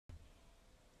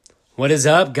What is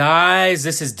up, guys?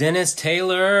 This is Dennis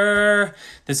Taylor.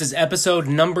 This is episode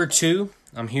number 2.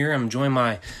 I'm here. I'm enjoying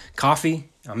my coffee.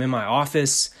 I'm in my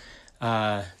office.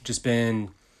 Just been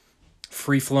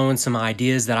free-flowing some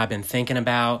ideas that I've been thinking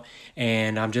about,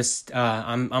 and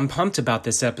I'm pumped about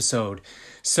this episode.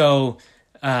 So,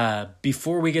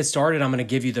 before we get started, I'm going to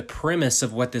give you the premise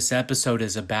of what this episode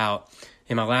is about.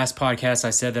 In my last podcast, I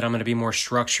said that I'm going to be more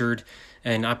structured,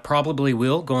 and I probably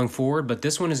will going forward, but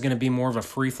this one is going to be more of a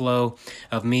free flow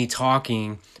of me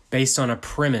talking based on a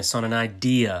premise, on an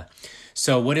idea.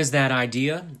 So what is that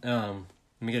idea? Let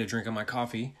me get a drink of my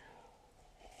coffee.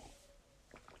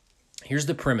 Here's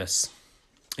the premise.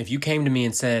 If you came to me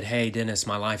and said, hey, Dennis,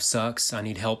 my life sucks. I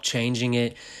need help changing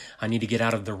it. I need to get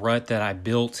out of the rut that I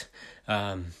built.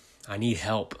 I need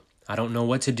help. I don't know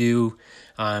what to do.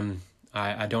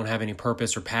 I don't have any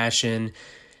purpose or passion.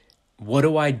 What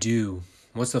do I do?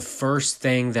 What's the first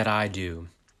thing that I do?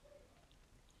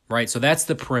 Right, so that's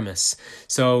the premise.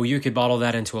 So you could bottle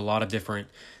that into a lot of different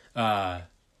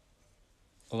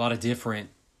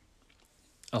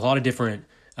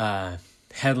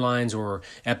headlines or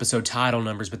episode title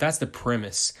numbers, but that's the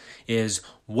premise. Is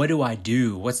what do I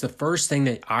do? What's the first thing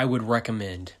that I would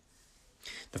recommend?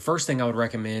 The first thing I would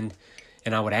recommend,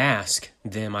 and I'd ask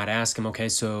them, okay,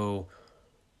 so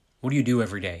what do you do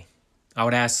every day? I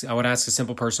would ask a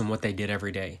simple person what they did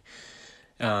every day.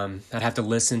 I'd have to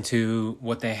listen to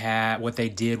what they had, what they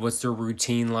did, what's their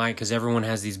routine like, because everyone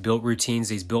has these built routines,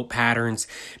 these built patterns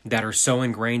that are so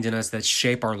ingrained in us that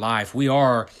shape our life. We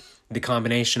are the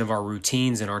combination of our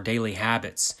routines and our daily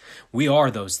habits. We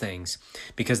are those things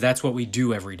because that's what we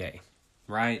do every day,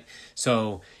 right?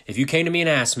 So if you came to me and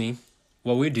asked me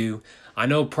what we do, I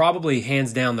know probably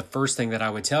hands down the first thing that I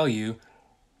would tell you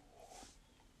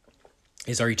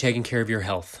is, are you taking care of your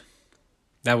health?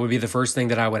 That would be the first thing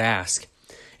that I would ask.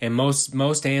 And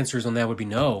most answers on that would be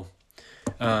no.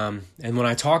 And when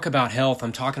I talk about health,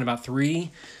 I'm talking about 3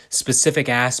 specific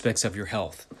aspects of your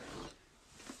health.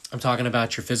 I'm talking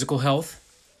about your physical health,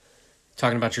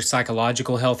 talking about your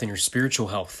psychological health, and your spiritual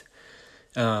health.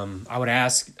 I would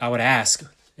ask,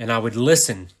 and I would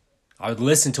listen. I would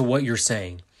listen to what you're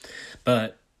saying.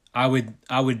 But I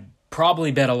would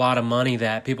probably bet a lot of money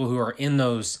that people who are in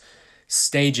those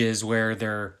stages where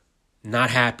they're not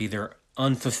happy, they're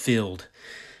unfulfilled,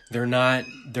 they're not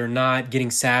getting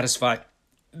satisfied,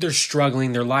 they're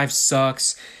struggling, their life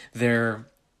sucks, they're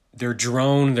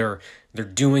drone, they're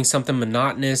doing something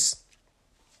monotonous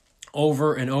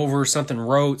over and over,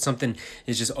 something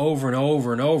is just over and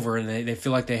over and over, and they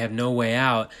feel like they have no way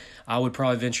out. I would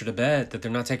probably venture to bet that they're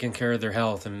not taking care of their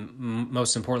health, and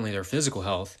most importantly, their physical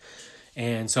health.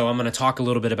 And so I'm going to talk a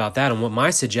little bit about that and what my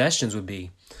suggestions would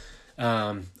be.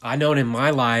 I know in my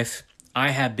life,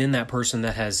 I have been that person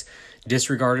that has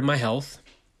disregarded my health,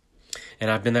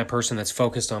 and I've been that person that's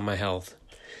focused on my health.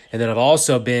 And then I've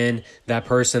also been that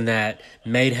person that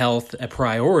made health a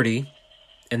priority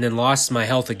and then lost my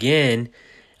health again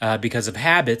because of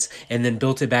habits and then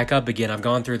built it back up again. I've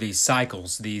gone through these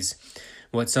cycles, these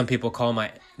what some people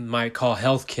might call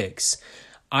health kicks.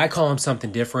 I call them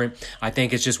something different. I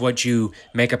think it's just what you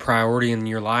make a priority in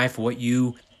your life, what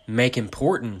you make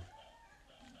important.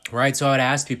 Right, so I'd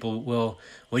ask people, well,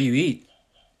 what do you eat?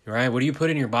 Right, what do you put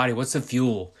in your body? What's the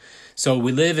fuel? So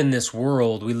we live in this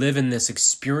world, we live in this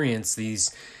experience,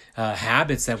 these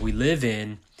habits that we live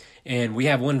in, and we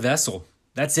have one vessel.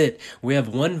 That's it. We have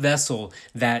one vessel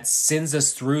that sends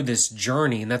us through this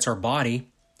journey, and that's our body.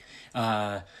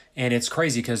 And it's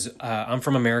crazy because I'm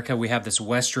from America. We have this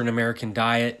Western American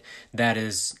diet that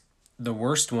is the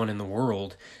worst one in the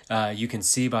world. You can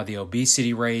see by the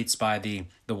obesity rates, by the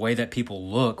way that people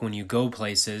look when you go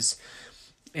places,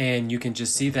 and you can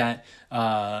just see that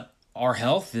our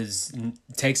health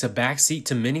takes a backseat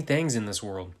to many things in this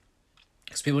world.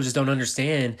 Because people just don't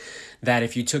understand that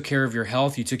if you took care of your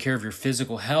health, you took care of your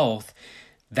physical health,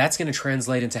 that's going to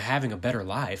translate into having a better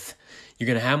life. You're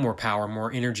going to have more power,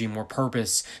 more energy, more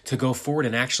purpose to go forward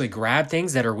and actually grab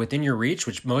things that are within your reach,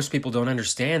 which most people don't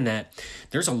understand, that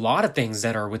there's a lot of things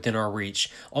that are within our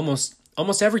reach. Almost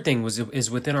everything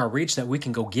is within our reach that we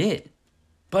can go get.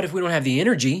 But if we don't have the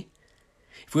energy,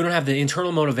 if we don't have the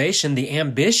internal motivation, the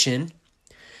ambition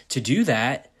to do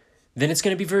that, then it's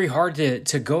going to be very hard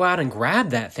to go out and grab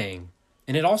that thing.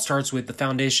 And it all starts with the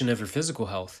foundation of your physical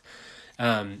health.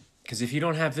 Because if you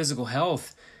don't have physical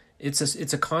health,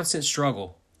 it's a constant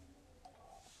struggle.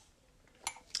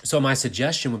 So my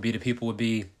suggestion would be to people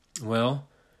well,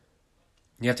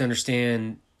 you have to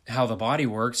understand how the body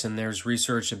works, and there's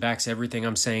research that backs everything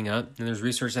I'm saying up, and there's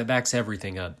research that backs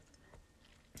everything up.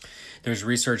 There's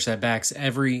research that backs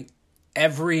every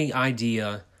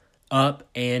idea up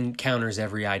and counters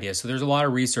every idea. So there's a lot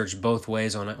of research both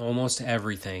ways on almost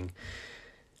everything.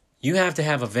 You have to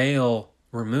have a veil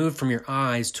removed from your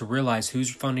eyes to realize who's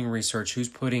funding research, who's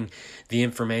putting the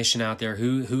information out there,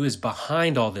 who is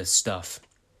behind all this stuff.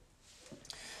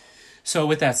 So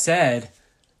with that said,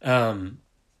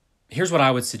 here's what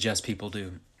I would suggest people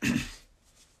do.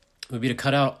 Would be to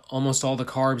cut out almost all the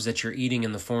carbs that you're eating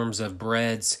in the forms of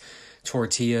breads,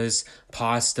 tortillas,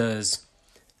 pastas,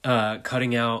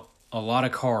 cutting out a lot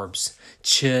of carbs,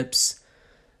 chips,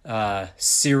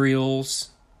 cereals,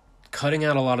 cutting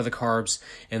out a lot of the carbs,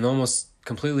 and almost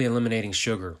completely eliminating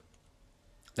sugar.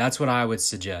 That's what I would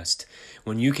suggest.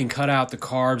 When you can cut out the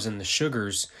carbs and the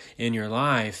sugars in your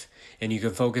life, and you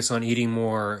can focus on eating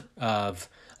more of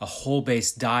a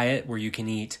whole-based diet where you can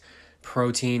eat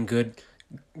protein, good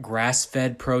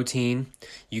grass-fed protein.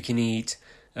 You can eat,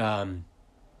 so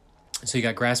you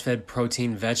got grass-fed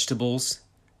protein vegetables,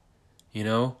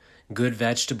 good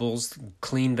vegetables,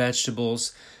 clean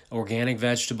vegetables, organic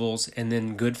vegetables, and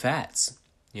then good fats.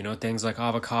 Things like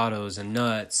avocados and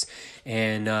nuts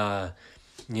and, a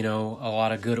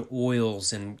lot of good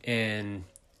oils and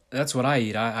that's what I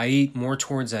eat. I eat more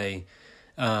towards a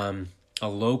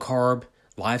low-carb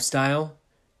lifestyle,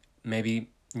 maybe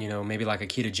like a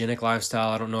ketogenic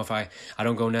lifestyle. I don't know if I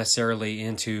don't go necessarily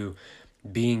into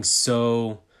being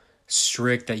so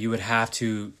strict that you would have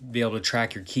to be able to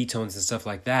track your ketones and stuff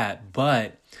like that.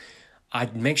 But I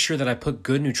make sure that I put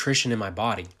good nutrition in my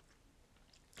body,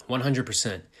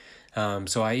 100%.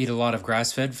 So I eat a lot of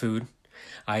grass-fed food.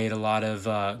 I eat a lot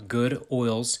of good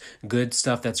oils, good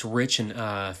stuff that's rich in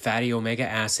fatty omega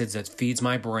acids that feeds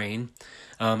my brain.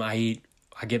 I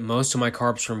get most of my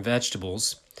carbs from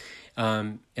vegetables.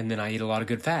 And then I eat a lot of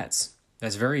good fats.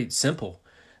 That's very simple,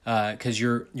 because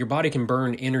your body can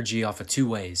burn energy off of two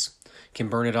ways. It can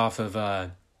burn it off of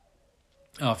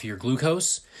your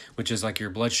glucose, which is like your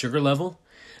blood sugar level,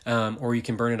 or you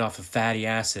can burn it off of fatty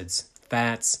acids,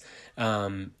 fats.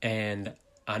 And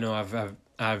I know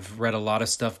I've read a lot of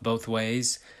stuff both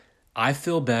ways. I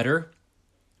feel better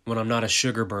when I'm not a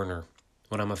sugar burner,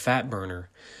 when I'm a fat burner.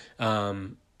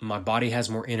 My body has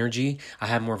more energy. I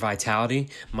have more vitality.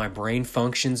 My brain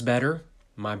functions better.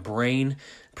 My brain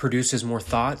produces more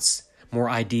thoughts, more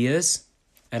ideas.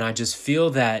 And I just feel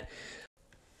that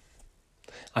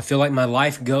I feel like my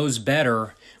life goes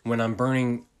better when I'm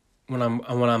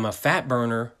a fat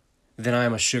burner than I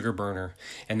am a sugar burner.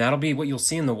 And that'll be what you'll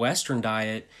see in the Western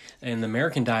diet and the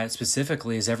American diet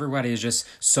specifically, is everybody is just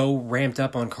so ramped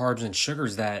up on carbs and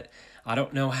sugars that I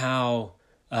don't know how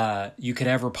you could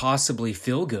ever possibly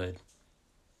feel good.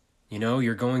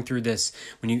 You're going through this,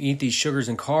 when you eat these sugars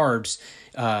and carbs,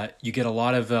 you get a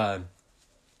lot of,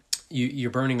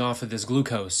 you're burning off of this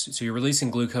glucose. So you're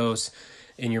releasing glucose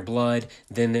in your blood,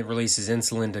 then it releases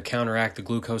insulin to counteract the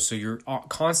glucose. So you're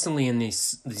constantly in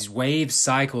these wave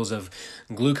cycles of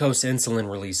glucose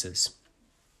insulin releases.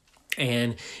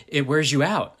 And it wears you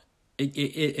out.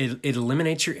 It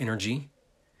eliminates your energy.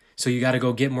 So you got to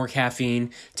go get more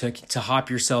caffeine to hop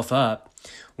yourself up.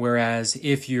 Whereas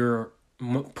if you're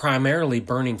primarily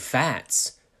burning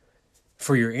fats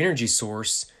for your energy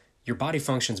source, your body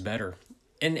functions better.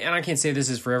 And I can't say this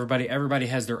is for everybody. Everybody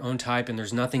has their own type, and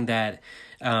there's nothing that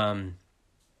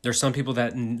there's some people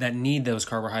that need those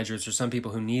carbohydrates, or some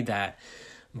people who need that.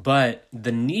 But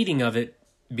the needing of it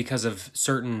because of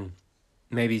certain,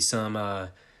 maybe some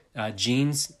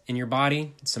genes in your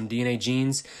body, some DNA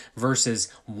genes, versus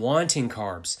wanting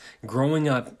carbs. Growing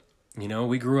up,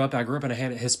 I grew up in a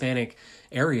Hispanic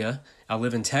area. I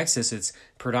live in Texas. It's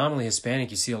predominantly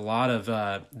Hispanic. You see a lot of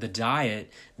the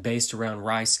diet based around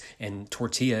rice and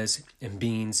tortillas and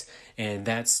beans and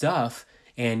that stuff,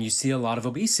 and you see a lot of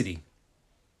obesity.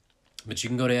 But you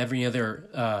can go to every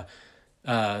other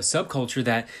subculture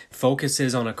that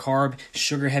focuses on a carb,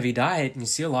 sugar-heavy diet, and you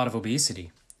see a lot of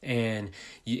obesity. And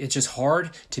it's just hard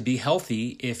to be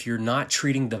healthy if you're not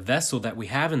treating the vessel that we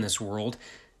have in this world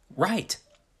right.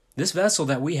 This vessel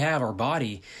that we have, our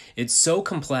body, it's so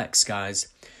complex, guys.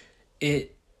 It's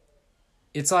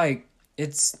the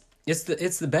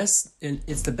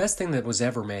best thing that was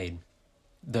ever made.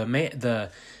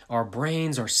 Our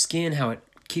brains, our skin, how it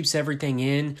keeps everything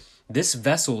in. This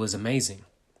vessel is amazing.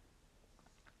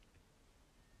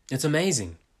 It's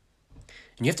amazing.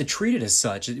 And you have to treat it as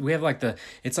such. We have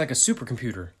it's like a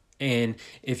supercomputer. And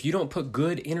if you don't put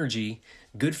good energy,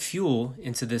 good fuel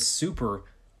into this super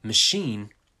machine,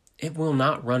 it will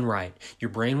not run right. Your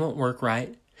brain won't work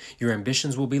right. Your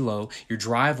ambitions will be low. Your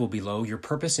drive will be low. Your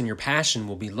purpose and your passion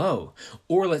will be low.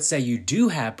 Or let's say you do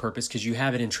have purpose because you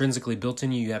have it intrinsically built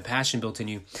in you. You have passion built in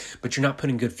you, but you're not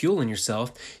putting good fuel in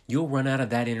yourself. You'll run out of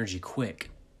that energy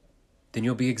quick. then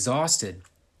you'll be exhausted.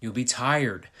 You'll be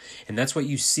tired. And that's what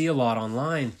you see a lot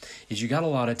online is you got a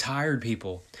lot of tired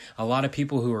people. A lot of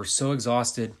people who are so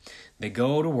exhausted, they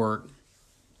go to work,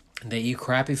 they eat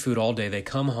crappy food all day, they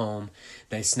come home,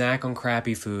 they snack on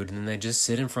crappy food, and then they just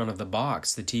sit in front of the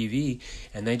box, the TV,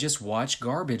 and they just watch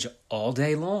garbage all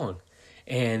day long.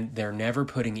 And they're never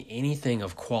putting anything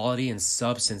of quality and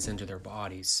substance into their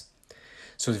bodies.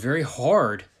 So it's very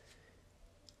hard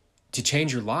to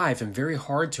change your life and very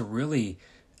hard to really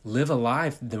live a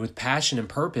life with passion and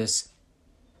purpose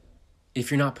if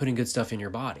you're not putting good stuff in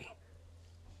your body.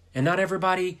 And not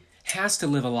everybody has to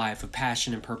live a life of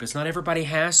passion and purpose. Not everybody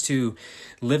has to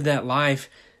live that life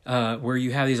where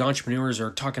you have these entrepreneurs are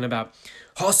talking about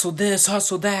hustle this,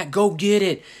 hustle that, go get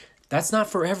it. That's not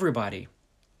for everybody.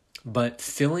 But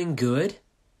feeling good,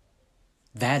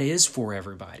 that is for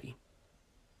everybody.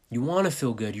 You want to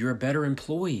feel good. You're a better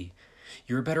employee.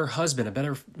 You're a better husband, a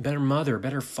better mother, a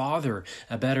better father,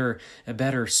 a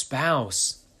better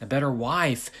spouse, a better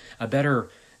wife, a better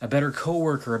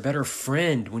coworker, a better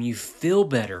friend. When you feel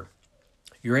better,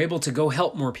 you're able to go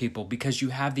help more people because you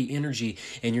have the energy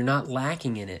and you're not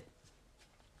lacking in it.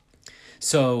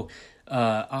 So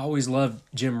I always loved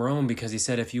Jim Rohn because he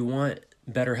said, if you want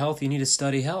better health, you need to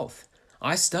study health.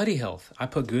 I study health. I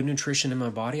put good nutrition in my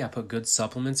body. I put good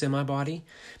supplements in my body.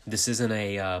 This isn't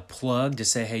a plug to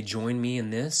say, hey, join me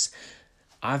in this.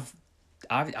 I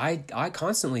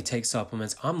constantly take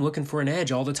supplements. I'm looking for an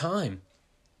edge all the time.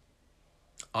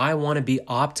 I want to be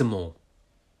optimal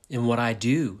in what I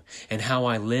do and how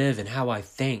I live and how I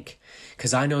think.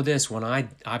 Because I know this, when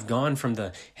I've gone from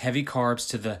the heavy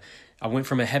carbs I went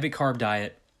from a heavy carb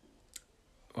diet,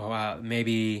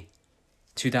 maybe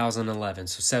 2011,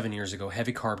 so 7 years ago,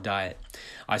 heavy carb diet.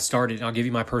 I'll give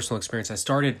you my personal experience.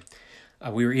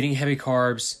 We were eating heavy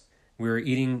carbs. We were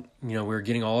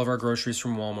getting all of our groceries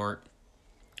from Walmart.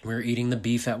 We were eating the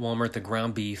beef at Walmart, the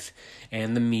ground beef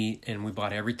and the meat, and we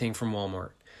bought everything from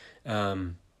Walmart.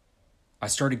 I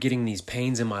started getting these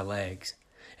pains in my legs,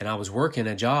 and I was working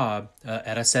a job,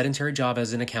 at a sedentary job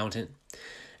as an accountant,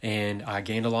 and I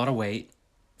gained a lot of weight.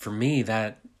 For me,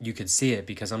 that you could see it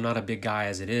because I'm not a big guy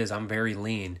as it is. I'm very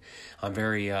lean. I'm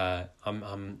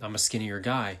a skinnier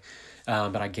guy,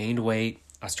 but I gained weight.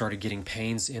 I started getting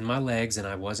pains in my legs, and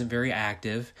I wasn't very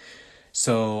active.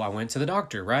 So I went to the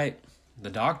doctor. Right,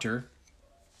 the doctor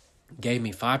gave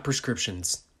me 5 prescription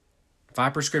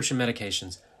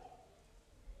medications.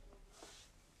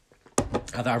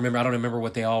 I don't remember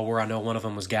what they all were. I know one of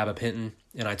them was gabapentin,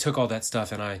 and I took all that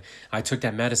stuff, and I took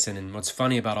that medicine. And what's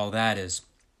funny about all that is,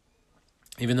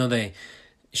 even though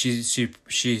she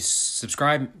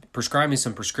prescribed me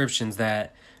some prescriptions,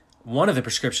 that one of the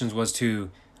prescriptions was to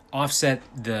offset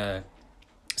the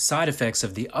side effects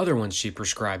of the other ones she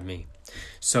prescribed me.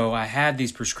 So I had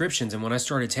these prescriptions, and when I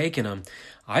started taking them,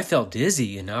 I felt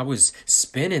dizzy and I was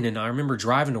spinning. And I remember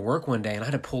driving to work one day and I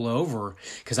had to pull over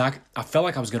because I felt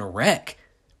like I was going to wreck.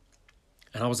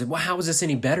 And I was like, well, how is this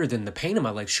any better than the pain in my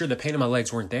legs? Sure, the pain in my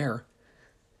legs weren't there,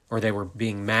 or they were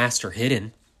being masked or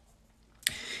hidden.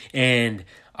 And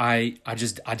I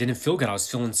didn't feel good. I was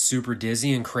feeling super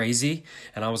dizzy and crazy.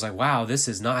 And I was like, wow, this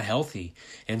is not healthy.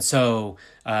 And so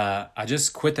I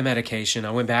just quit the medication.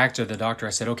 I went back to the doctor. I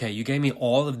said, okay, you gave me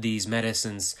all of these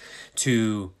medicines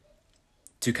to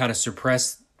kind of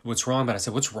suppress what's wrong. But I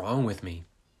said, what's wrong with me?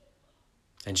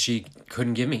 And she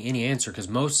couldn't give me any answer because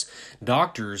most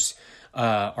doctors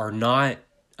are not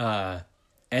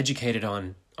educated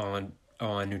on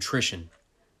nutrition.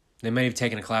 They may have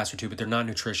taken a class or two, but they're not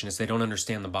nutritionists. They don't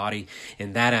understand the body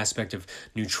in that aspect of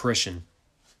nutrition.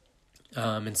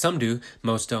 And some do,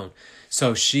 most don't.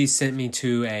 So she sent me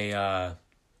to it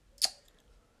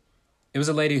was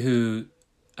a lady who,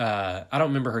 I don't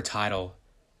remember her title,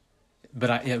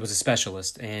 but it was a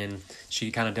specialist. And she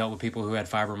kind of dealt with people who had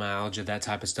fibromyalgia, that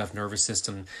type of stuff, nervous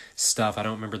system stuff. I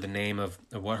don't remember the name of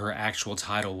what her actual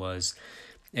title was.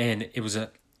 And it was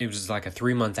like a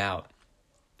 3-month out,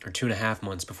 or 2.5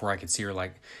 months before I could see her.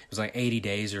 Like, it was like 80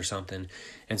 days or something.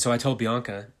 And so I told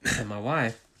Bianca, my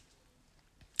wife,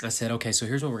 I said, okay, so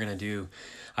here's what we're going to do.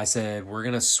 I said, we're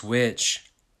going to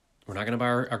switch. We're not going to buy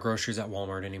our groceries at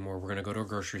Walmart anymore. We're going to go to a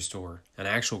grocery store, an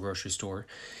actual grocery store,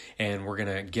 and we're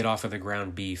going to get off of the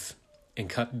ground beef and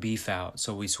cut beef out.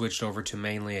 So we switched over to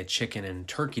mainly a chicken and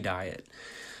turkey diet,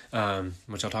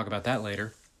 which I'll talk about that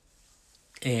later.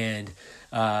 And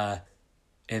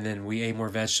then we ate more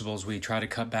vegetables. We tried to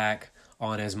cut back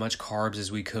on as much carbs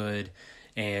as we could.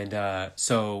 And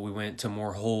so we went to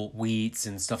more whole wheats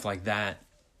and stuff like that.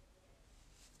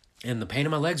 And the pain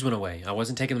in my legs went away. I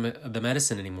wasn't taking the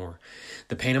medicine anymore.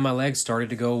 The pain in my legs started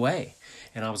to go away.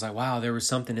 And I was like, wow, there was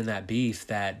something in that beef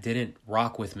that didn't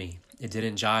rock with me. it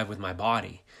didn't jive with my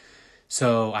body.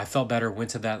 So I felt better, went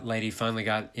to that lady, finally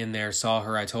got in there, saw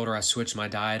her. I told her I switched my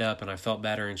diet up and I felt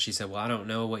better. And she said, well, I don't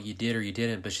know what you did or you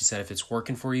didn't, but she said, if it's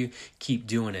working for you, keep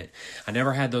doing it. I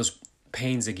never had those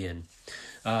pains again.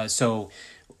 So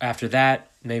after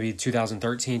that, maybe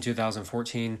 2013,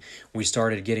 2014,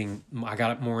 I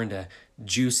got more into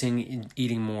juicing,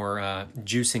 eating more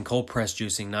juicing, cold press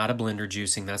juicing, not a blender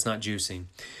juicing. That's not juicing.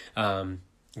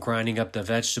 Grinding up the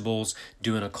vegetables,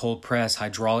 doing a cold press,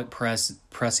 hydraulic press,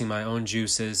 pressing my own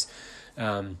juices.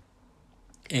 And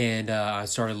I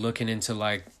started looking into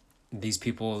like these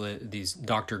people, these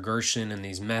Dr. Gershon and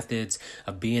these methods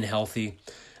of being healthy.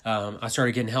 I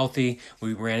started getting healthy.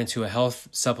 We ran into a health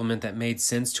supplement that made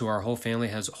sense to our whole family.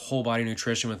 It has whole body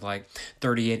nutrition with like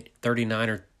 39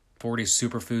 or 40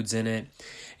 superfoods in it.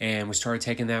 And we started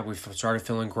taking that. We started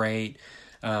feeling great.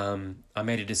 I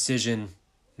made a decision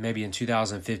maybe in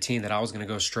 2015 that I was going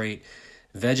to go straight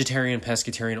vegetarian,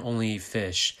 pescatarian, only eat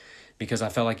fish, because I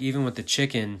felt like even with the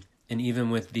chicken and even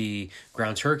with the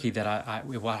ground turkey that I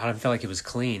felt like it was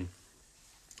clean.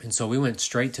 And so we went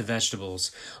straight to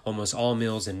vegetables, almost all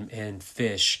meals and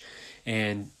fish.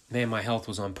 And man, my health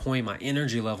was on point. My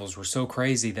energy levels were so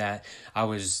crazy that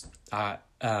all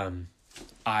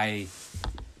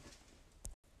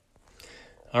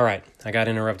right, I got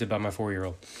interrupted by my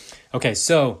 4-year-old. Okay,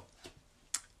 so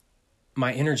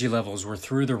my energy levels were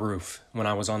through the roof when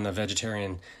I was on the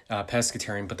vegetarian,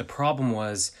 pescatarian. But the problem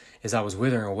is I was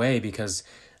withering away because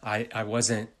I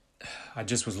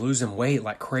just was losing weight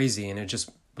like crazy, and it just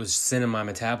was sending my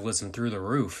metabolism through the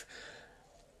roof.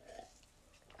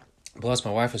 Plus,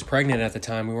 my wife was pregnant at the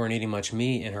time. We weren't eating much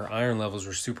meat, and her iron levels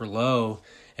were super low,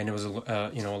 and it was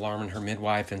alarming her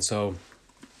midwife. And so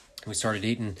we started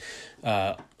eating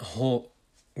whole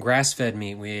grass-fed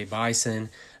meat. We ate bison,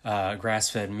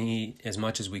 grass-fed meat as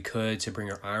much as we could to bring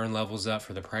our iron levels up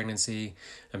for the pregnancy.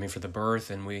 For the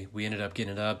birth, and we ended up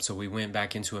getting it up. So we went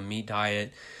back into a meat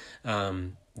diet.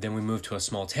 Then we moved to a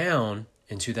small town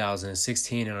in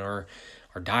 2016, and our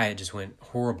diet just went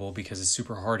horrible because it's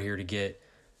super hard here to get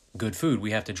good food.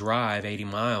 We have to drive 80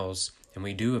 miles, and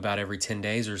we do about every 10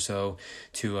 days or so,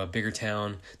 to a bigger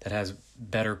town that has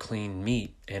better clean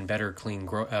meat and better clean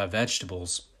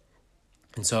vegetables.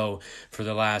 And so for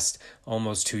the last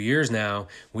almost 2 years now,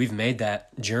 we've made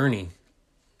that journey.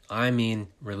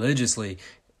 Religiously.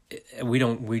 We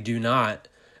do not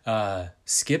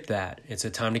skip that. It's a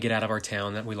time to get out of our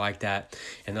town, that we like that.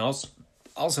 And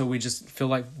also we just feel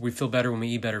like we feel better when we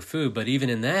eat better food. But even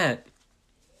in that,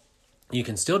 you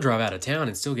can still drive out of town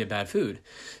and still get bad food.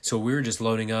 So we were just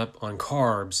loading up on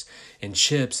carbs and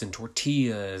chips and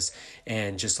tortillas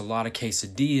and just a lot of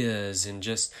quesadillas and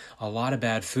just a lot of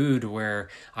bad food, where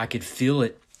I could feel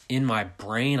it in my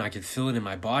brain. I could feel it in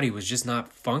my body. It was just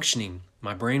not functioning.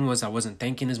 I wasn't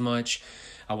thinking as much.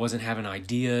 I wasn't having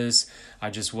ideas. I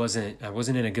wasn't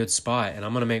in a good spot. And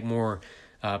I'm going to make more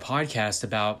podcasts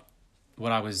about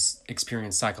what I was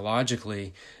experiencing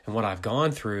psychologically and what I've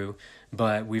gone through.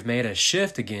 But we've made a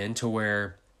shift again to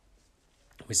where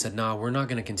we said, no, we're not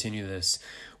going to continue this.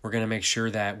 We're going to make sure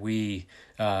that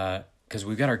because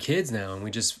we've got our kids now, and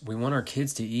we want our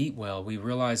kids to eat well. We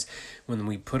realize when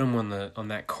we put them on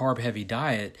that carb heavy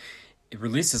diet, it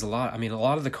releases a lot. A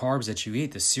lot of the carbs that you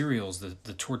eat, the cereals,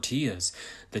 the tortillas,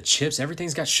 the chips,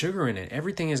 everything's got sugar in it.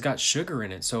 Everything has got sugar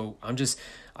in it. So I'm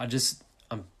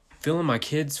filling my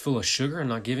kids full of sugar and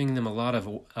not giving them a lot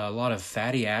of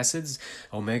fatty acids,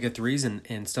 omega-3s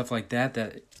and stuff like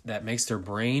that makes their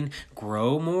brain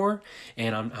grow more.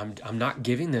 And I'm not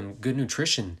giving them good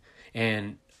nutrition.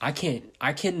 And I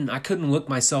couldn't look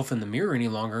myself in the mirror any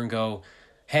longer and go,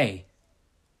 hey,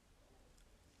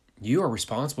 you are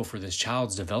responsible for this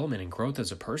child's development and growth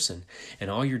as a person,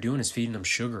 and all you're doing is feeding them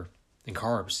sugar and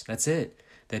carbs. That's it.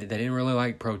 They didn't really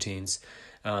like proteins.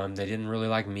 They didn't really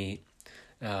like meat.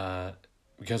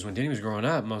 Because when Denny was growing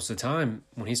up, most of the time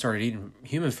when he started eating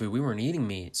human food, we weren't eating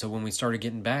meat. So when we started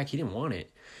getting back, he didn't want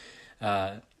it.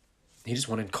 He just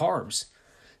wanted carbs.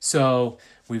 So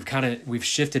we've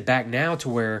shifted back now to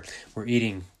where we're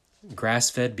eating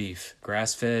grass-fed beef,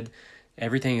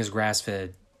 everything is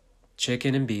grass-fed,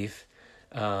 chicken and beef.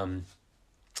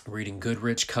 We're eating good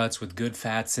rich cuts with good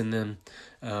fats in them.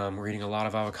 We're eating a lot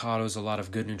of avocados, a lot of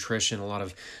good nutrition, a lot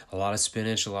of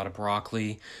spinach, a lot of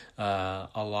broccoli,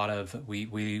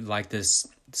 we like this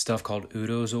stuff called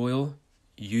Udo's oil,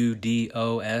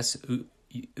 UDOS,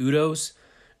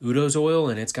 Udo's oil,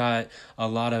 and it's got a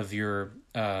lot of your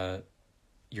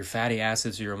fatty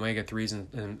acids, your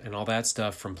omega-3s and all that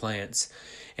stuff from plants.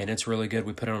 And it's really good.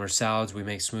 We put it on our salads. We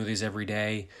make smoothies every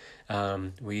day.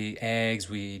 We eat eggs.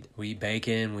 We eat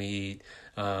bacon. We eat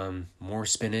more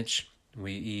spinach.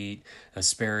 We eat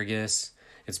asparagus.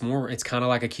 It's kind of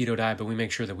like a keto diet, but we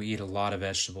make sure that we eat a lot of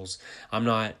vegetables. I'm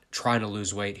not trying to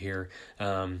lose weight here.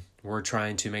 We're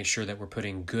trying to make sure that we're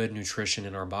putting good nutrition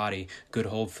in our body, good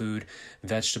whole food,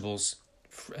 vegetables,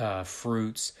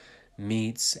 fruits,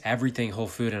 meats, everything whole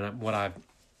food. And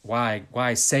why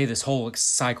I say this whole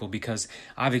cycle, because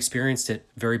I've experienced it,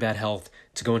 very bad health,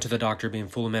 to go into the doctor being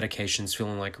full of medications,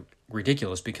 feeling like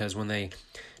ridiculous, because when they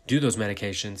do those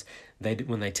medications,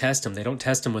 when they test them, they don't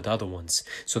test them with other ones.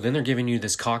 So then they're giving you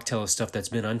this cocktail of stuff that's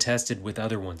been untested with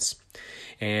other ones,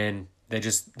 and they're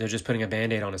just putting a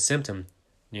Band-Aid on a symptom.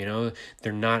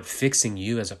 They're not fixing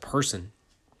you as a person.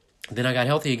 Then I got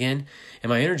healthy again, and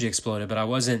my energy exploded, but I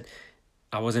wasn't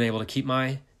able to keep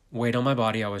my weight on my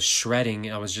body. I was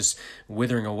shredding. I was just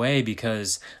withering away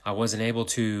because I wasn't able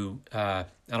to, I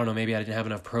don't know, maybe I didn't have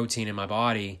enough protein in my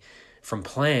body from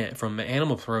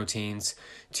animal proteins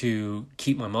to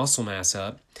keep my muscle mass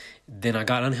up. Then I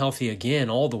got unhealthy again,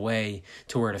 all the way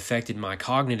to where it affected my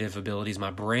cognitive abilities, my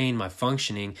brain, my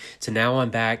functioning, to now I'm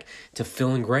back to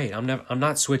feeling great. I'm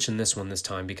not switching this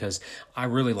time, because I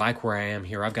really like where I am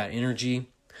here. I've got energy.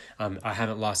 I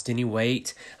haven't lost any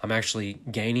weight. I'm actually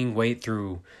gaining weight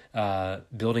through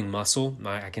building muscle.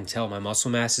 I can tell my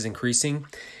muscle mass is increasing,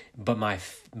 but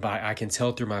I can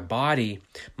tell through my body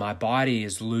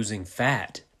is losing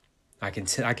fat. I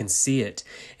can see it,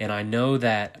 and I know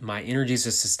that my energy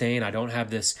is sustained. I don't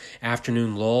have this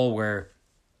afternoon lull where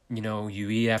you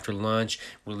eat after lunch,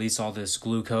 release all this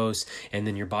glucose, and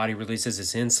then your body releases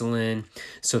this insulin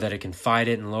so that it can fight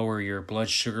it and lower your blood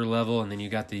sugar level, and then you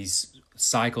got these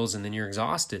cycles, and then you're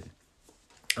exhausted.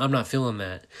 I'm not feeling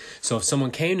that. So if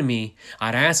someone came to me,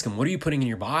 I'd ask them, "What are you putting in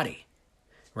your body?"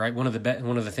 Right? One of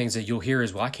the things that you'll hear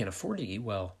is, "Well, I can't afford to eat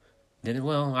well."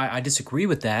 Well, I disagree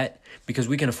with that, because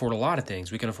we can afford a lot of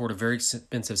things. We can afford a very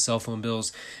expensive cell phone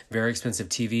bills, very expensive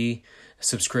TV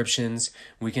subscriptions.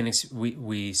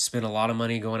 We spend a lot of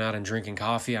money going out and drinking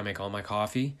coffee. I make all my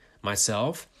coffee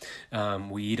myself.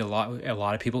 We eat a lot. A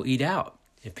lot of people eat out.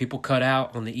 If people cut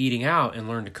out on the eating out and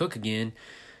learn to cook again,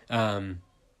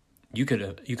 you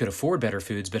could afford better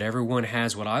foods. But everyone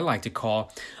has what I like to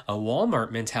call a Walmart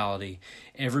mentality.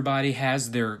 Everybody has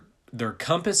their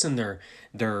compass and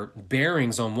their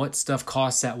bearings on what stuff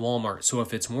costs at Walmart. So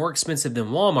if it's more expensive than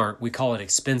Walmart, we call it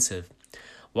expensive.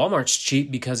 Walmart's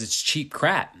cheap because it's cheap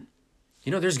crap.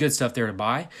 There's good stuff there to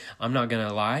buy. I'm not going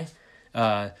to lie.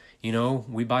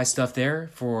 We buy stuff there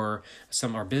for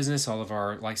some of our business, all of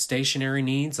our like stationary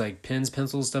needs, like pens,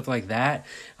 pencils, stuff like that.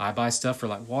 I buy stuff for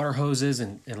like water hoses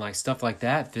and like stuff like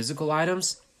that, physical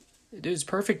items. Dude, it's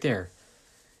perfect there.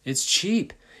 It's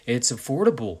cheap. It's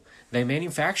affordable. They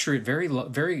manufacture it very,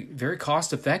 very, very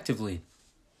cost effectively.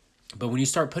 But when you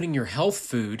start putting your health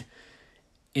food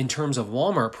in terms of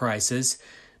Walmart prices,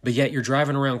 but yet you're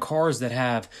driving around cars that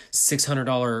have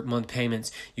 $600 a month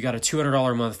payments, you got a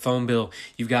 $200 a month phone bill,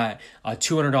 you've got a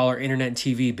 $200 internet and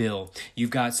TV bill,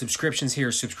 you've got subscriptions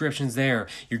here, subscriptions there,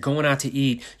 you're going out to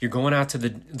eat, you're going out to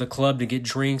the club to get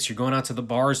drinks, you're going out to the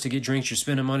bars to get drinks, you're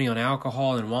spending money on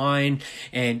alcohol and wine,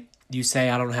 and you say,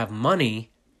 "I don't have money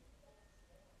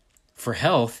for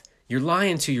health." You're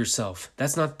lying to yourself.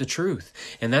 That's not the truth.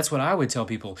 And that's what I would tell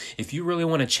people. If you really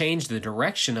want to change the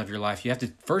direction of your life, you have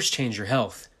to first change your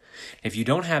health. If you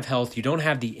don't have health, you don't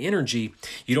have the energy,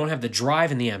 you don't have the drive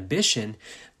and the ambition,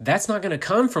 that's not going to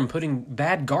come from putting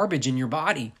bad garbage in your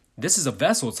body. This is a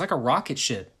vessel. It's like a rocket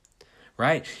ship,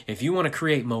 right? If you want to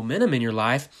create momentum in your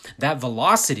life, that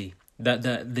velocity,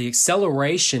 the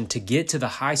acceleration to get to the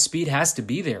high speed has to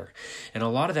be there. And a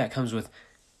lot of that comes with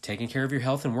taking care of your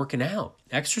health and working out,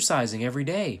 exercising every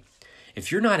day.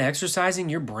 If you're not exercising,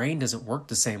 your brain doesn't work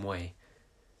the same way,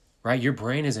 right? Your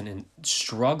brain isn't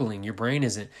struggling. Your brain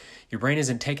isn't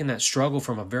taking that struggle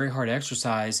from a very hard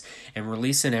exercise and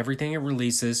releasing everything it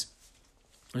releases.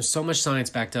 There's so much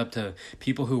science backed up to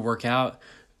people who work out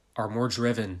are more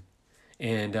driven,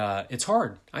 and it's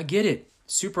hard. I get it.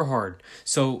 Super hard.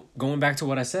 So going back to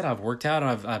what I said, I've worked out,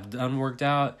 I've done worked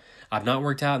out, I've not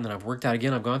worked out, and then I've worked out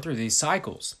again. I've gone through these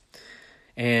cycles.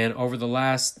 And over the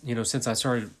last, since I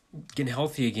started getting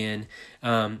healthy again,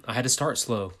 I had to start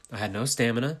slow. I had no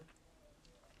stamina.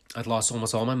 I'd lost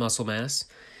almost all my muscle mass,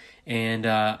 and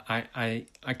I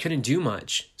couldn't do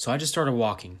much. So I just started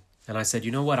walking. And I said,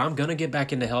 you know what? I'm going to get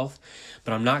back into health,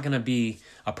 but I'm not going to be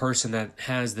a person that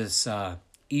has this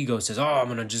ego, says, oh, I'm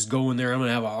going to just go in there, I'm going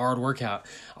to have a hard workout.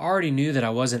 I already knew that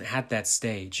I wasn't at that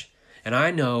stage. And I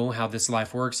know how this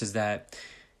life works is that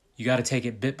you got to take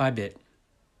it bit by bit,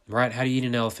 right? How do you eat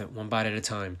an elephant? One bite at a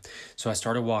time. So I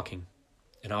started walking,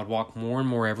 and I would walk more and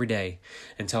more every day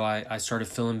until I started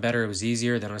feeling better. It was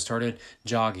easier. Then I started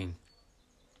jogging.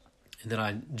 And then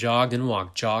I jogged and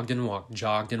walked, jogged and walked,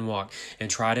 jogged and walked, and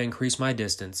tried to increase my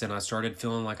distance. And I started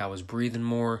feeling like I was breathing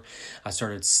more. I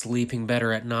started sleeping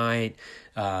better at night.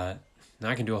 Now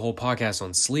I can do a whole podcast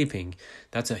on sleeping.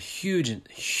 That's a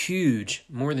huge,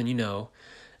 more than you know.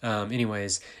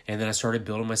 Anyways, and then I started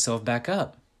building myself back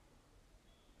up.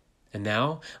 And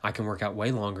now I can work out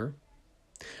way longer.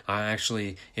 I'm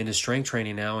actually into strength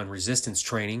training now and resistance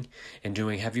training and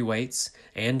doing heavy weights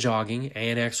and jogging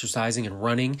and exercising and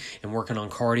running and working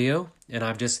on cardio. And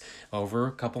I've just, over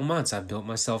a couple months, I've built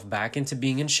myself back into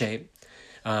being in shape.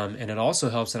 And it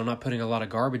also helps that I'm not putting a lot of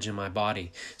garbage in my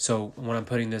body. So when I'm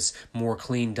putting this more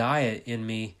clean diet in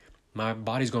me, my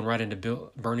body's going right into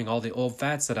burning all the old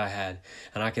fats that I had.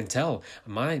 And I can tell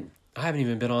I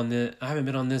haven't been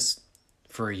on this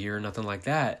for a year, nothing like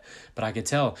that. But I could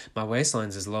tell my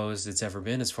waistline's as low as it's ever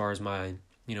been as far as my,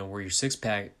 where your six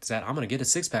pack is at. I'm going to get a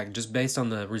six pack just based on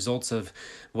the results of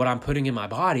what I'm putting in my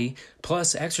body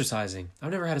plus exercising.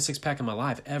 I've never had a six pack in my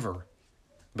life ever,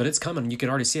 but it's coming. You can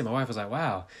already see it. My wife was like,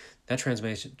 wow, that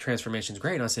transformation's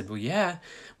great. And I said, well, yeah,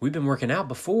 we've been working out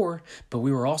before, but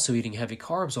we were also eating heavy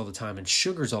carbs all the time and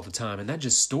sugars all the time. And that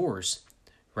just stores,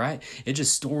 right? It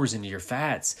just stores into your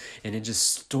fats and it just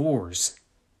stores.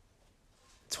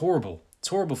 It's horrible. It's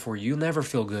horrible for you. You'll never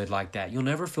feel good like that. You'll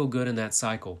never feel good in that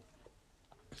cycle.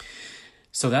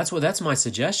 So that's my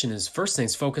suggestion is first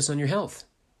things, focus on your health,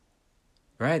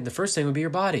 right? The first thing would be your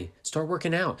body. Start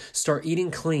working out. Start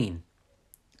eating clean.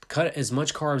 Cut as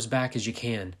much carbs back as you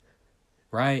can,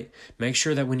 right? Make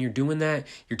sure that when you're doing that,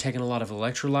 you're taking a lot of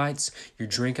electrolytes. You're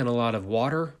drinking a lot of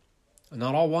water.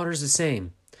 Not all water is the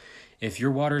same. If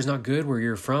your water is not good where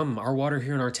you're from, our water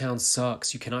here in our town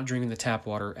sucks. You cannot drink the tap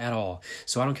water at all.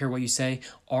 So I don't care what you say,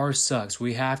 ours sucks.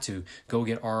 We have to go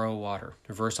get RO water,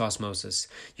 reverse osmosis.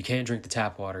 You can't drink the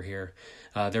tap water here.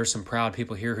 There's some proud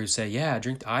people here who say, yeah,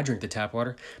 I drink the tap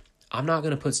water. I'm not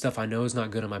going to put stuff I know is not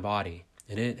good in my body.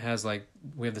 And it has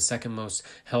we have the second most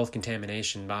health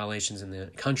contamination violations in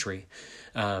the country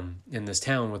in this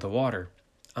town with the water.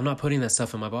 I'm not putting that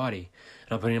stuff in my body.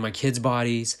 I'm not putting it in my kids'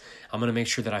 bodies. I'm going to make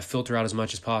sure that I filter out as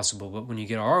much as possible. But when you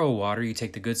get RO water, you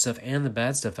take the good stuff and the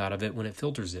bad stuff out of it when it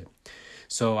filters it.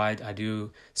 So I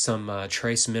do some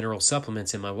trace mineral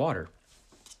supplements in my water.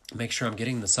 Make sure I'm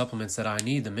getting the supplements that I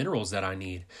need, the minerals that I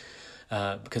need.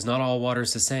 Because not all water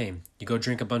is the same. You go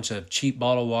drink a bunch of cheap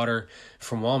bottled water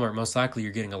from Walmart, most likely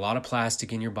you're getting a lot of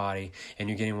plastic in your body and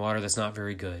you're getting water that's not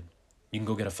very good. You can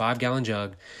go get a 5-gallon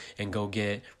jug and go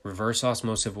get reverse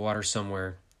osmosis water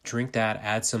somewhere. Drink that,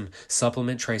 add some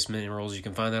supplement trace minerals. You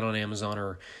can find that on Amazon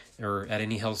or at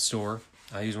any health store.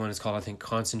 I use one, it's called, I think,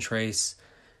 Concentrace.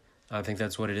 I think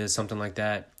that's what it is, something like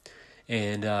that.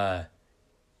 And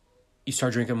you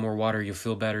start drinking more water, you'll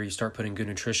feel better. You start putting good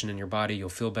nutrition in your body, you'll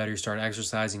feel better. You start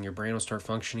exercising, your brain will start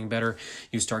functioning better.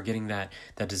 You start getting that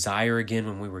desire again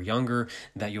when we were younger,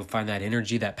 that you'll find that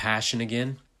energy, that passion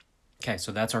again. Okay,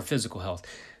 so that's our physical health.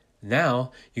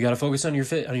 Now, you got to focus on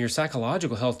your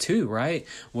psychological health too, right?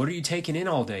 What are you taking in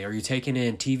all day? Are you taking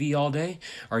in TV all day?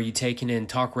 Are you taking in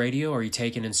talk radio? Are you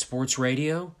taking in sports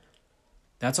radio?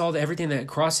 That's everything that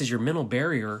crosses your mental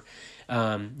barrier.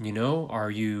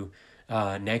 Are you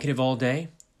negative all day?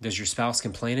 Does your spouse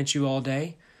complain at you all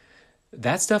day?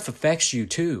 That stuff affects you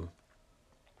too,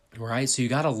 right? So you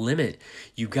got to limit.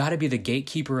 You got to be the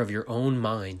gatekeeper of your own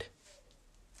mind.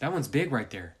 That one's big right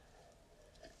there.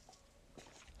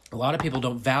 A lot of people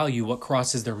don't value what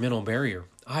crosses their mental barrier.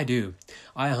 I do.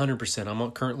 I 100%.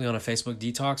 I'm currently on a Facebook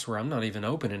detox where I'm not even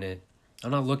opening it.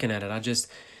 I'm not looking at it.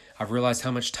 I've realized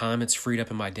how much time it's freed up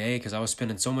in my day because I was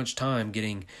spending so much time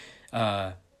getting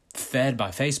fed by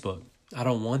Facebook. I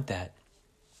don't want that.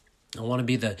 I want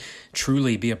to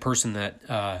truly be a person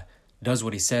that does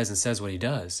what he says and says what he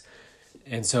does.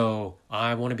 And so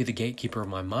I want to be the gatekeeper of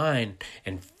my mind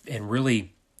and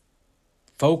really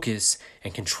focus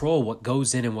and control what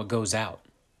goes in and what goes out.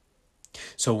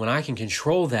 So when I can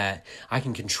control that, I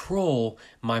can control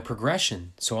my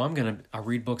progression. So I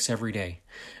read books every day.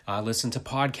 I listen to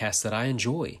podcasts that I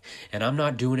enjoy, and I'm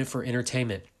not doing it for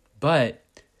entertainment, but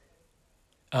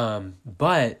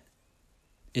it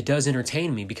does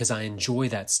entertain me because I enjoy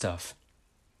that stuff.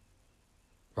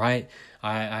 Right?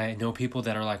 I know people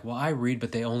that are like, well, I read,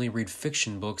 but they only read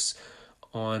fiction books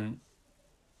on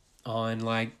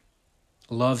like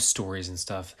love stories and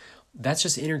stuff. That's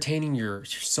just entertaining your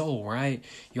soul, right?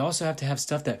 You also have to have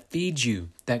stuff that feeds you,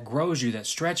 that grows you, that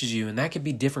stretches you, and that could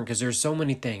be different because there's so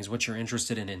many things what you're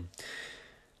interested in.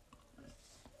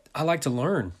 I like to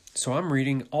learn, so I'm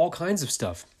reading all kinds of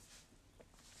stuff.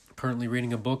 Currently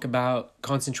reading a book about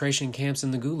concentration camps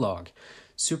in the Gulag.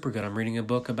 Super good. I'm reading a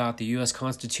book about the U.S.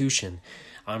 Constitution.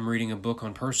 I'm reading a book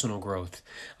on personal growth.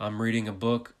 I'm reading a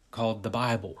book called the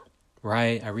Bible,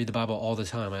 right? I read the Bible all the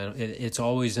time. It's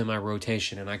always in my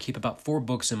rotation, and I keep about 4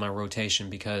 books in my rotation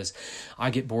because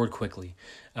I get bored quickly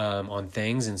on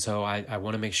things, and so I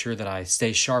want to make sure that I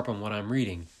stay sharp on what I'm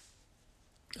reading.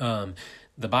 The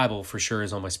Bible for sure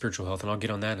is on my spiritual health, and I'll get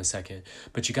on that in a second.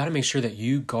 But you got to make sure that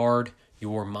you guard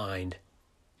your mind.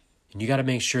 And you got to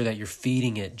make sure that you're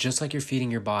feeding it just like you're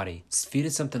feeding your body. Feed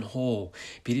it something whole.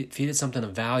 Feed it something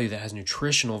of value that has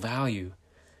nutritional value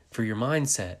for your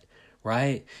mindset,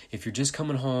 right? If you're just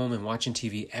coming home and watching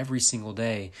TV every single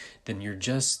day, then you're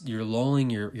lulling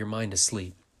your mind to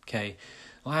sleep, okay?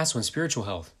 Last one, spiritual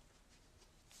health.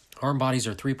 Our bodies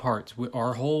are 3 parts.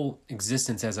 Our whole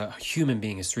existence as a human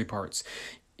being is 3 parts.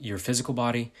 Your physical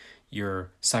body,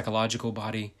 your psychological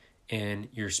body, and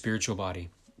your spiritual body,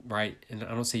 right? And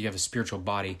I don't say you have a spiritual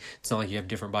body. It's not like you have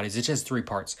different bodies. It's just 3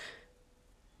 parts.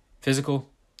 Physical,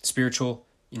 spiritual,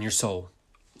 and your soul.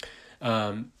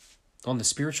 On the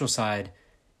spiritual side,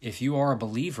 if you are a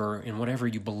believer in whatever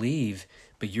you believe,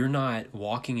 but you're not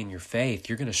walking in your faith,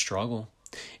 you're going to struggle.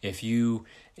 If you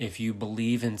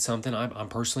believe in something, I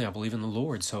believe in the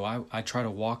Lord, so I try to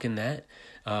walk in that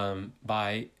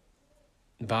by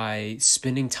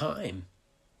spending time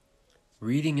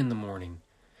reading in the morning,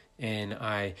 and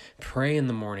I pray in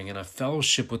the morning, and I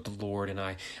fellowship with the Lord, and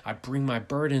I bring my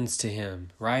burdens to Him,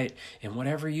 right? And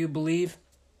whatever you believe,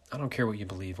 I don't care what you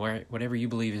believe. Whatever you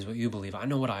believe is what you believe. I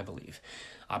know what I believe.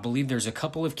 I believe there's a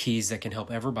couple of keys that can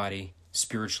help everybody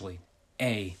spiritually.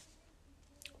 A,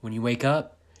 when you wake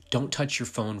up, don't touch your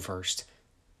phone first.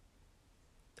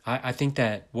 I think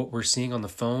that what we're seeing on the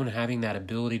phone, having that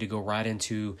ability to go right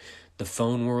into the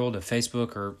phone world of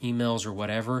Facebook or emails or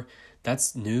whatever,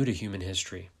 that's new to human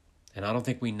history. And I don't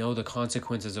think we know the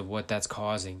consequences of what that's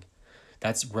causing.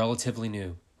 That's relatively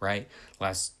new, right?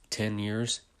 Last 10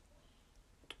 years,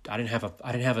 I didn't have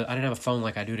a phone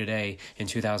like I do today in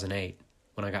 2008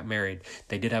 when I got married.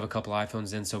 They did have a couple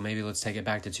iPhones then, so maybe let's take it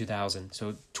back to 2000.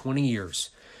 So 20 years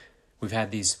we've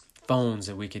had these phones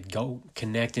that we could go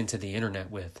connect into the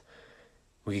internet with.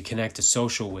 We could connect to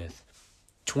social with.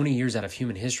 20 years out of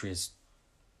human history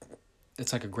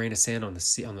it's like a grain of sand on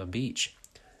the beach.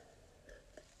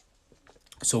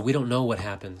 So we don't know what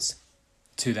happens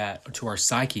to our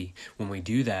psyche when we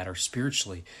do that, or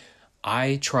spiritually.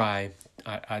 I try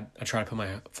to put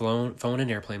my phone in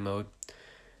airplane mode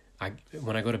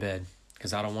when I go to bed,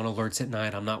 because I don't want alerts at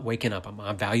night. I'm not waking up.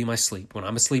 I value my sleep. When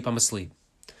I'm asleep, I'm asleep.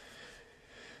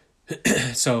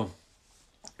 So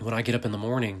when I get up in the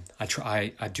morning, I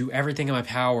do everything in my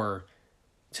power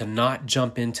to not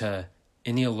jump into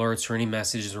any alerts or any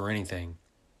messages or anything,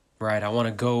 right? I want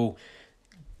to go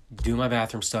do my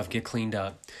bathroom stuff, get cleaned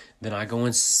up. Then I go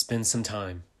and spend some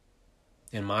time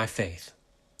in my faith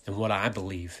and what I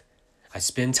believe. I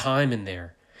spend time in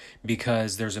there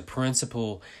because there's a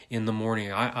principle in the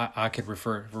morning. I could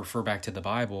refer back to the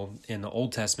Bible in the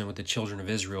Old Testament with the children of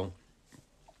Israel.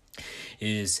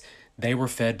 Is they were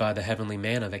fed by the heavenly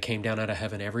manna that came down out of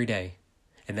heaven every day.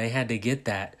 And they had to get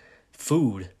that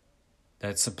food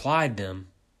that supplied them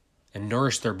and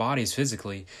nourished their bodies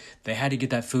physically. They had to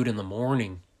get that food in the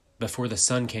morning before the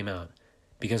sun came out.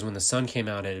 Because when the sun came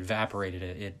out, it evaporated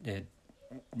it.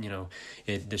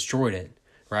 It destroyed it,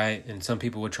 right? And some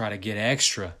people would try to get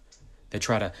extra. They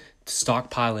try to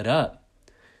stockpile it up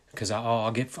because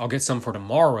I'll get some for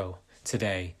tomorrow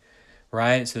today.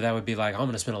 Right? So that would be like, I'm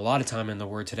going to spend a lot of time in the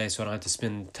Word today so I don't have to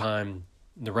spend time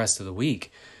the rest of the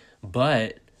week.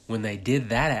 But when they did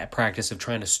that practice of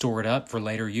trying to store it up for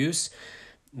later use,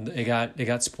 it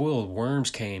got spoiled. Worms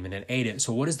came and it ate it.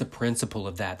 So what is the principle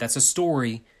of that? That's a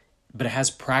story, but it has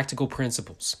practical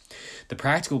principles. The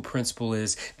practical principle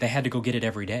is they had to go get it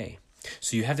every day.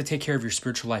 So you have to take care of your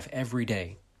spiritual life every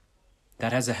day.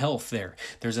 That has a health there.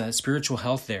 There's a spiritual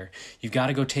health there. You've got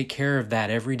to go take care of that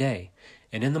every day.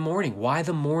 And in the morning, why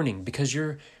the morning? Because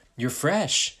you're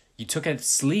fresh. You took a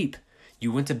sleep. You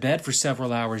went to bed for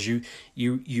several hours. You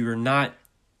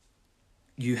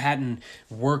hadn't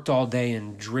worked all day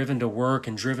and driven to work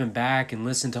and driven back and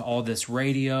listened to all this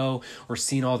radio or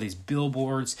seen all these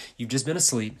billboards. You've just been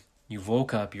asleep. You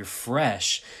woke up. You're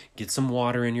fresh. Get some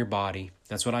water in your body.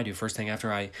 That's what I do. First thing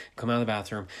after I come out of the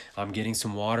bathroom, I'm getting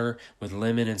some water with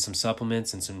lemon and some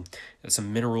supplements and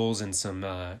some minerals and some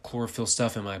chlorophyll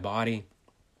stuff in my body.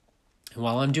 And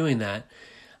while I'm doing that,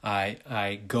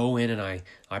 I go in and I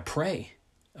pray.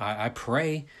 I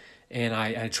pray, and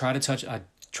I try to touch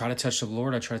the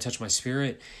Lord. I try to touch my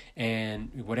spirit,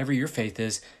 and whatever your faith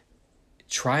is,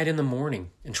 try it in the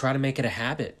morning and try to make it a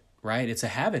habit. Right? It's a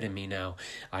habit in me now.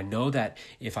 I know that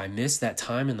if I miss that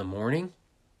time in the morning,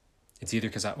 It's either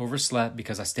because I overslept,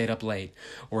 because I stayed up late,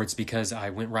 or it's because I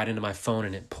went right into my phone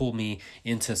and it pulled me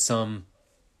into some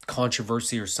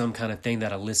controversy or some kind of thing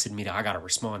that elicited me to, I got to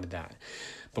respond to that.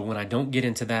 But when I don't get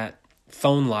into that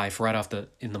phone life right off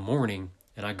in the morning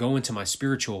and I go into my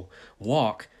spiritual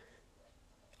walk,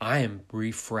 I am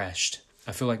refreshed.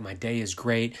 I feel like my day is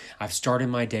great. I've started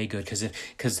my day good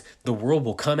because the world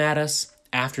will come at us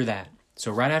after that.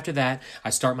 So right after that,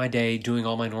 I start my day doing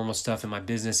all my normal stuff in my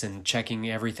business and checking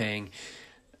everything.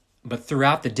 But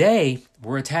throughout the day,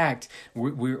 we're attacked.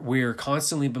 We're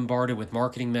constantly bombarded with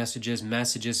marketing messages,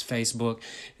 Facebook,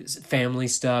 family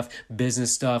stuff,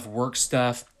 business stuff, work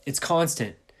stuff. It's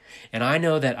constant. And I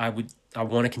know that I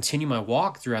want to continue my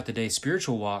walk throughout the day,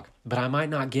 spiritual walk, but I might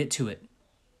not get to it.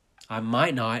 But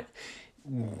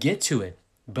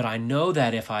I know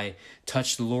that if I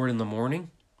touch the Lord in the morning,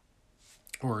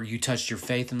 or you touched your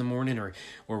faith in the morning, or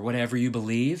whatever you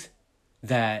believe,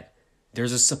 that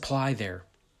there's a supply there.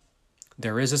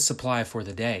 There is a supply for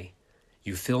the day.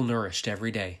 You feel nourished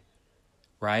every day,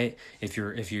 right? If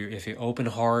you open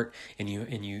heart and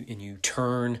you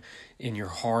turn in your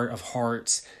heart of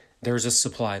hearts, there's a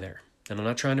supply there. And I'm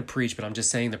not trying to preach, but I'm just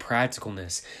saying the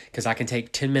practicalness, because I can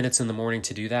take 10 minutes in the morning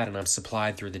to do that and I'm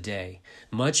supplied through the day.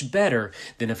 Much better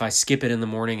than if I skip it in the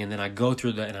morning and then I go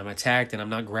through and I'm attacked and I'm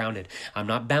not grounded. I'm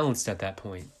not balanced at that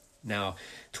point. Now,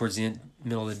 towards the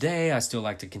middle of the day, I still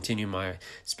like to continue my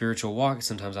spiritual walk.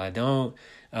 Sometimes I don't.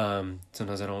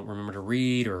 Sometimes I don't remember to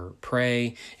read or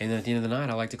pray. And then at the end of the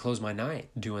night, I like to close my night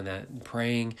doing that,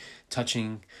 praying,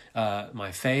 touching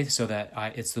my faith, so that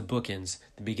it's the bookends.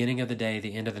 The beginning of the day,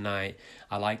 the end of the night,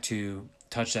 I like to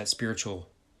touch that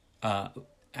spiritual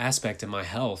aspect of my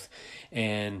health.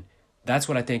 And that's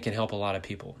what I think can help a lot of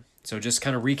people. So just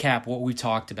kind of recap what we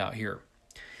talked about here.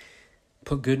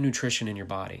 Put good nutrition in your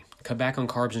body. Cut back on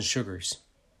carbs and sugars.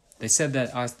 They said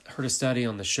that, I heard a study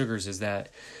on the sugars, is that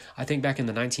I think back in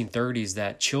the 1930s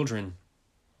that children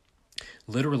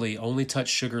literally only touch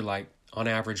sugar like on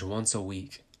average once a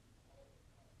week.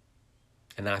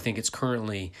 And I think it's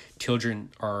currently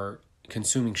children are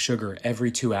consuming sugar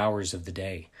every 2 hours of the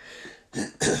day.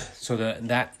 So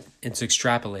that it's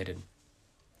extrapolated.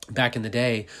 Back in the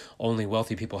day, only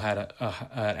wealthy people had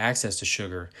access to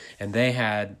sugar, and they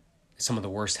had some of the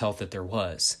worst health that there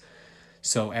was.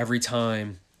 So every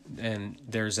time, and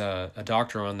there's a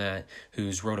doctor on that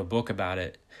who's wrote a book about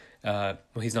it. Well,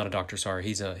 he's not a doctor, sorry.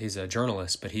 He's a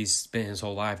journalist, but he's spent his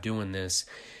whole life doing this.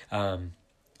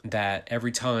 That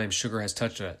every time sugar has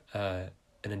touched an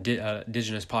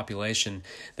indigenous population,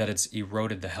 that it's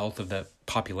eroded the health of the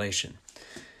population.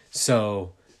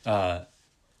 So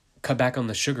cut back on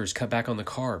the sugars, cut back on the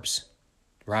carbs,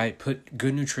 right? Put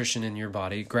good nutrition in your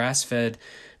body, grass-fed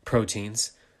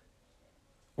proteins,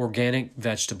 organic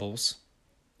vegetables,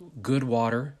 good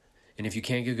water, and if you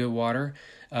can't get good water,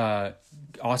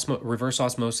 reverse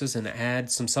osmosis and add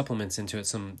some supplements into it,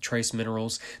 some trace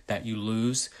minerals that you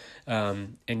lose,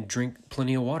 and drink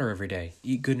plenty of water every day.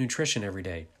 Eat good nutrition every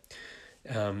day.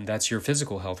 That's your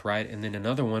physical health, right? And then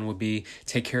another one would be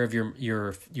take care of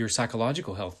your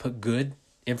psychological health. Put good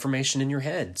information in your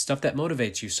head, stuff that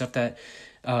motivates you, stuff that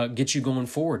gets you going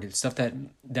forward, stuff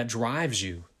that drives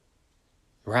you,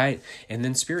 right? And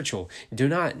then spiritual. Do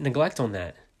not neglect on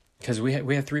that, because we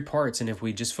have 3 parts, and if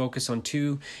we just focus on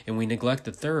 2 and we neglect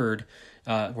the third,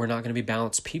 we're not going to be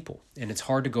balanced people. And it's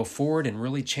hard to go forward and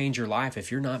really change your life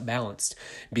if you're not balanced,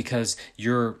 because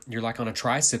you're like on a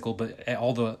tricycle, but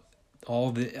all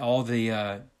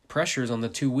the pressures on the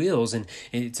 2 wheels, and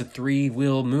it's a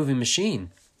 3-wheel moving machine.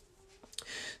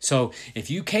 So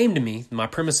if you came to me, my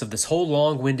premise of this whole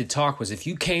long-winded talk was, if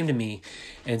you came to me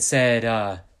and said,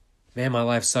 man, my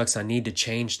life sucks, I need to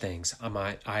change things,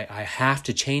 I have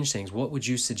to change things, what would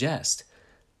you suggest?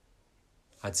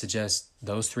 I'd suggest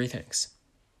those 3 things.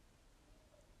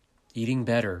 Eating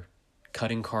better,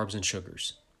 cutting carbs and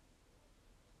sugars.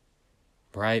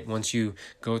 Right? Once you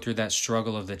go through that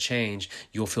struggle of the change,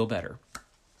 you'll feel better.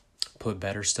 Put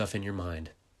better stuff in your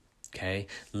mind. Okay?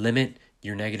 Limit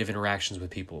your negative interactions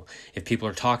with people. If people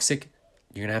are toxic,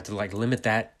 you're going to have to limit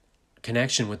that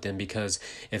connection with them, because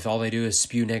if all they do is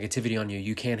spew negativity on you,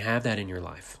 you can't have that in your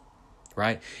life.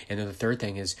 Right? And then the third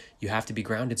thing is, you have to be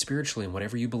grounded spiritually in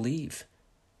whatever you believe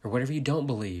or whatever you don't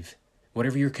believe,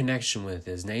 whatever your connection with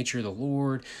is, nature, the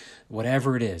Lord,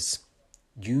 whatever it is.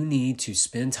 You need to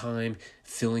spend time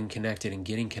feeling connected and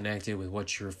getting connected with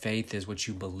what your faith is, what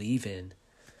you believe in.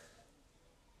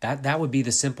 That would be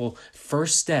the simple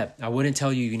first step. I wouldn't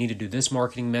tell you need to do this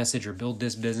marketing message or build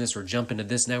this business or jump into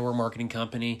this network marketing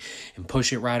company and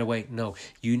push it right away. No,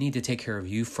 you need to take care of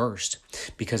you first.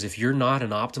 Because if you're not an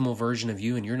optimal version of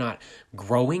you and you're not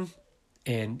growing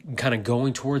and kind of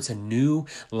going towards a new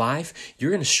life,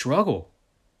 you're going to struggle.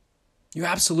 You're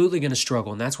absolutely going to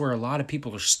struggle. And that's where a lot of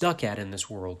people are stuck at in this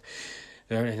world.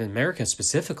 In America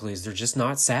specifically, is they're just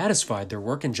not satisfied. They're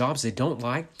working jobs they don't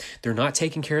like. They're not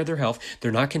taking care of their health.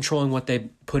 They're not controlling what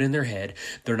they put in their head.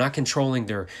 They're not controlling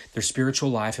their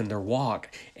spiritual life and their walk.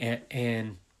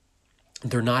 And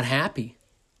they're not happy.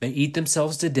 They eat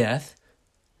themselves to death.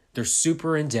 They're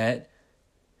super in debt.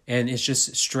 And it's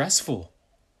just stressful.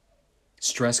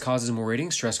 Stress causes more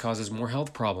eating. Stress causes more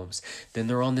health problems. Then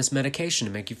they're on this medication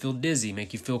to make you feel dizzy,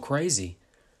 make you feel crazy.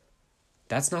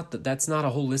 That's not a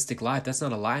holistic life. That's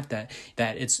not a life that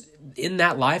it's in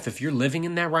that life. If you're living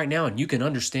in that right now and you can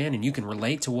understand and you can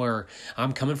relate to where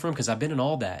I'm coming from, because I've been in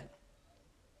all that.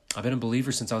 I've been a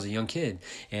believer since I was a young kid,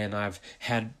 and I've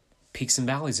had peaks and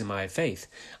valleys in my faith.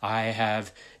 I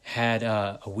have had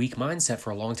a weak mindset for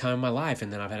a long time in my life,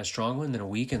 and then I've had a strong one, then a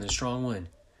weak, and then a strong one.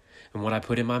 And what I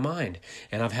put in my mind.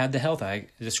 And I've had the health. I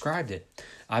described it.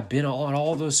 I've been on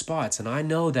all those spots. And I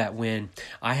know that when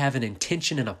I have an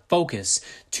intention and a focus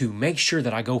to make sure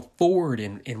that I go forward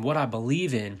in what I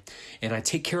believe in, and I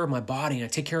take care of my body, and I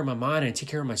take care of my mind, and I take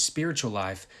care of my spiritual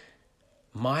life,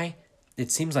 it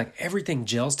seems like everything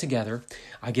gels together.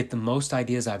 I get the most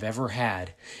ideas I've ever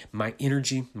had. My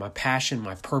energy, my passion,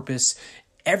 my purpose,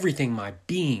 everything, my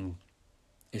being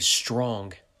is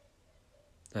strong.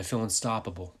 I feel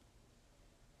unstoppable.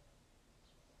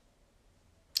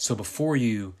 So before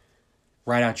you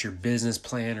write out your business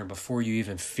plan, or before you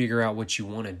even figure out what you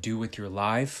want to do with your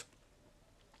life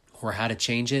or how to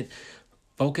change it,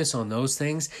 focus on those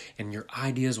things and your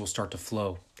ideas will start to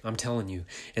flow. I'm telling you,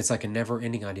 it's like a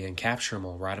never-ending idea, and capture them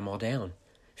all, write them all down.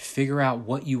 Figure out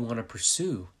what you want to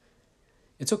pursue.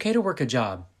 It's okay to work a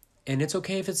job, and it's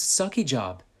okay if it's a sucky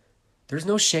job. There's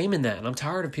no shame in that, and I'm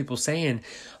tired of people saying,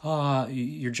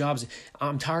 your job's...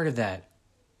 I'm tired of that.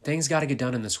 Things got to get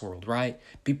done in this world, right?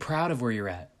 Be proud of where you're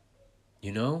at.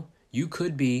 You know, you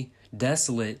could be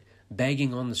desolate,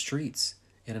 begging on the streets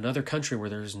in another country where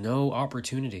there's no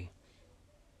opportunity,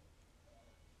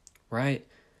 right?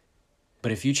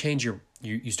 But if you change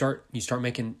you start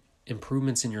making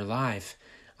improvements in your life,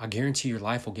 I guarantee your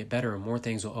life will get better and more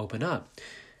things will open up.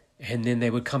 And then they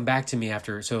would come back to me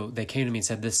after, so they came to me and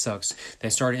said, this sucks.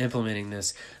 They started implementing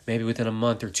this. Maybe within a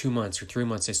month or 2 months or 3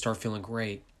 months, they start feeling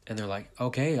great. And they're like,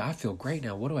 okay, I feel great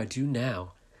now. What do I do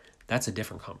now? That's a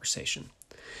different conversation.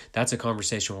 That's a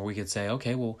conversation where we could say,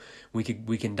 okay, well, we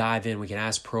can dive in. We can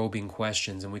ask probing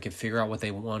questions, and we can figure out what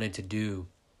they wanted to do.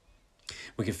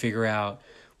 We could figure out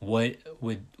what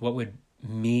would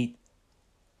meet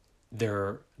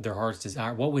their heart's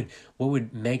desire. What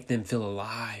would make them feel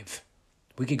alive?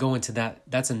 We could go into that.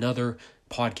 That's another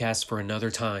podcast for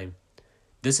another time.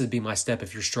 This would be my step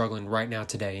if you're struggling right now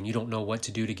today and you don't know what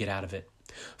to do to get out of it.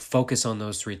 Focus on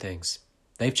those 3 things.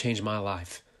 They've changed my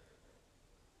life.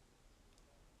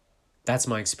 That's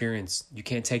my experience. You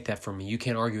can't take that from me. You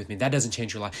can't argue with me. That doesn't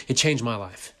change your life. It changed my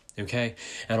life, okay?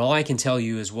 And all I can tell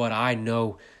you is what I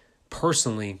know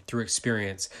personally through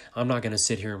experience. I'm not going to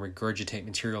sit here and regurgitate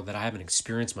material that I haven't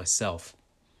experienced myself,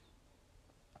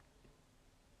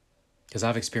 because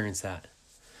I've experienced that.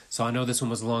 So I know this one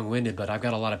was long-winded, but I've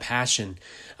got a lot of passion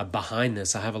behind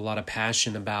this. I have a lot of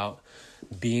passion about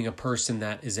being a person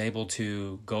that is able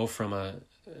to go from a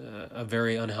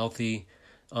very unhealthy,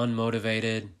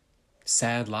 unmotivated,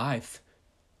 sad life.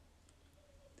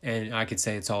 And I could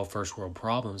say it's all first world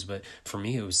problems, but for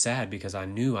me it was sad because I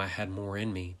knew I had more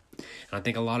in me. And I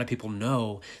think a lot of people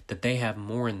know that they have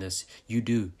more in this. You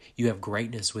do. You have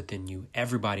greatness within you.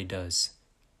 Everybody does.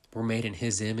 We're made in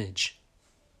His image.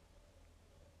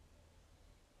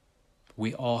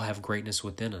 We all have greatness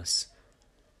within us.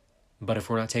 But if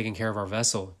we're not taking care of our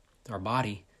vessel, our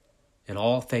body, in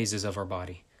all phases of our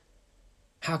body,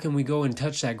 how can we go and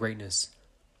touch that greatness?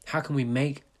 How can we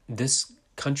make this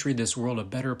country, this world a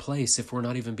better place if we're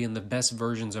not even being the best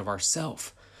versions of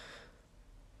ourselves?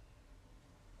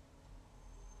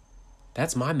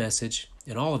 That's my message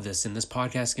in all of this. And this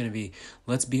podcast is going to be,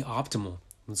 let's be optimal.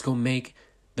 Let's go make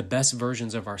the best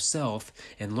versions of ourselves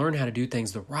and learn how to do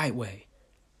things the right way.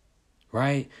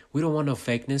 Right? We don't want no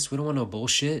fakeness. We don't want no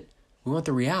bullshit. We want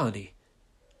the reality.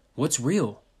 What's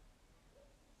real?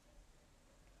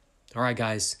 All right,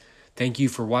 guys. Thank you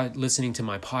for listening to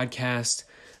my podcast.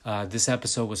 This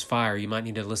episode was fire. You might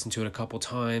need to listen to it a couple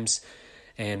times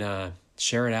and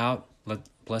share it out.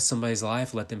 Bless somebody's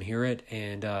life. Let them hear it.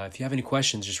 And if you have any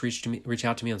questions, just reach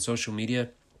out to me on social media.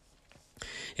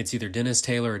 It's either Dennis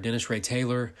Taylor or Dennis Ray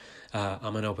Taylor.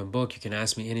 I'm an open book. You can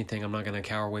ask me anything. I'm not going to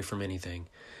cower away from anything.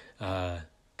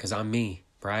 Because I'm me,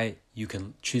 right? You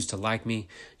can choose to like me.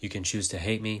 You can choose to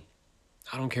hate me.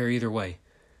 I don't care either way.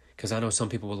 because I know some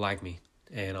people would like me,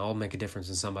 and I'll make a difference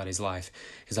in somebody's life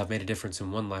because I've made a difference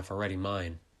in one life already,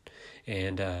 mine.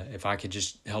 And if I could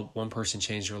just help one person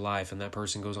change their life and that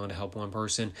person goes on to help one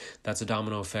person, that's a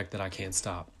domino effect that I can't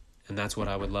stop. And that's what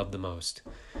I would love the most.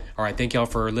 All right, thank y'all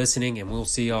for listening, and we'll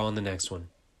see y'all on the next one.